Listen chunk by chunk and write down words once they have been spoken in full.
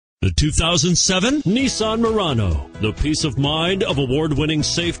The 2007 Nissan Murano. The peace of mind of award-winning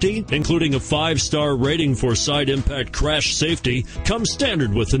safety, including a 5-star rating for side impact crash safety, comes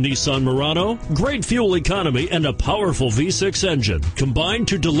standard with the Nissan Murano. Great fuel economy and a powerful V6 engine combine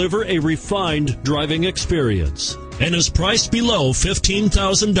to deliver a refined driving experience, and is priced below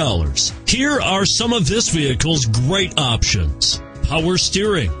 $15,000. Here are some of this vehicle's great options: power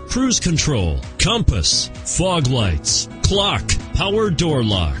steering, cruise control, compass, fog lights, clock, power door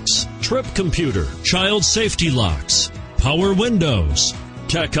locks, trip computer, child safety locks, power windows,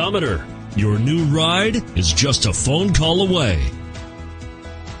 tachometer. Your new ride is just a phone call away.